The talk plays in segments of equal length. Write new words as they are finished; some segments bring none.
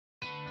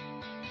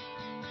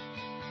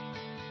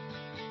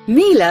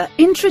Miele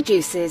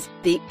introduces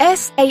the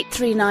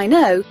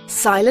S8390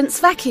 Silence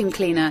Vacuum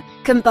Cleaner,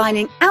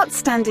 combining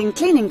outstanding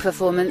cleaning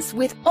performance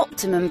with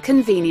optimum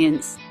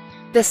convenience.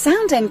 The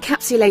sound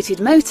encapsulated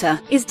motor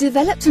is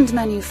developed and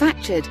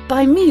manufactured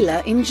by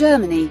Miele in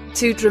Germany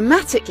to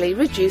dramatically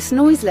reduce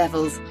noise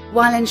levels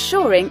while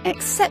ensuring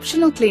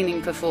exceptional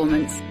cleaning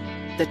performance.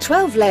 The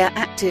 12-layer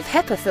active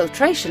HEPA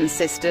filtration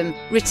system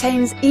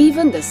retains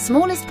even the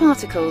smallest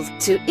particles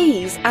to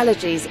ease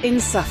allergies in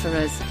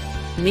sufferers.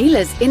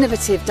 Miele's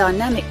innovative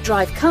dynamic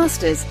drive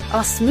casters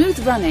are smooth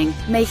running,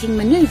 making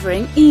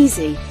manoeuvring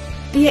easy.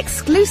 The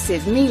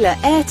exclusive Miele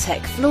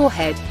airtech floor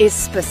head is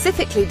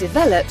specifically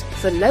developed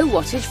for low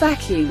wattage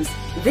vacuums.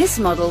 This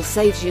model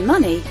saves you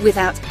money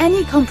without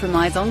any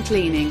compromise on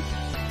cleaning.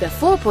 The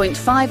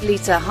 4.5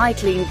 litre high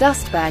clean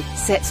dust bag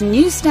sets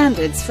new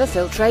standards for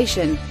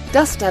filtration,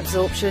 dust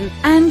absorption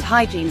and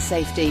hygiene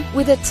safety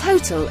with a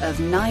total of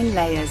 9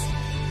 layers.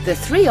 The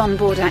 3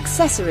 onboard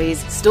accessories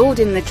stored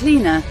in the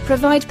cleaner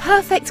provide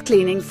perfect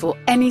cleaning for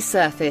any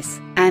surface,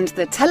 and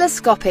the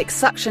telescopic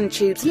suction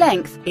tube's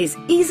length is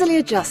easily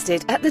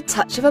adjusted at the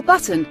touch of a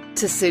button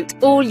to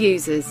suit all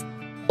users.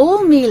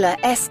 All Miele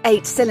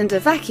S8 cylinder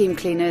vacuum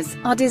cleaners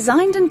are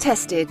designed and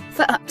tested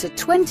for up to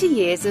 20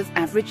 years of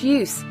average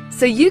use,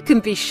 so you can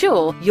be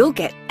sure you'll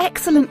get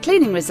excellent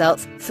cleaning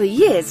results for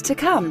years to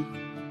come.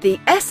 The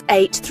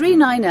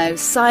S8390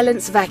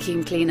 Silence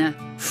Vacuum Cleaner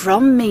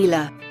from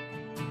Miele.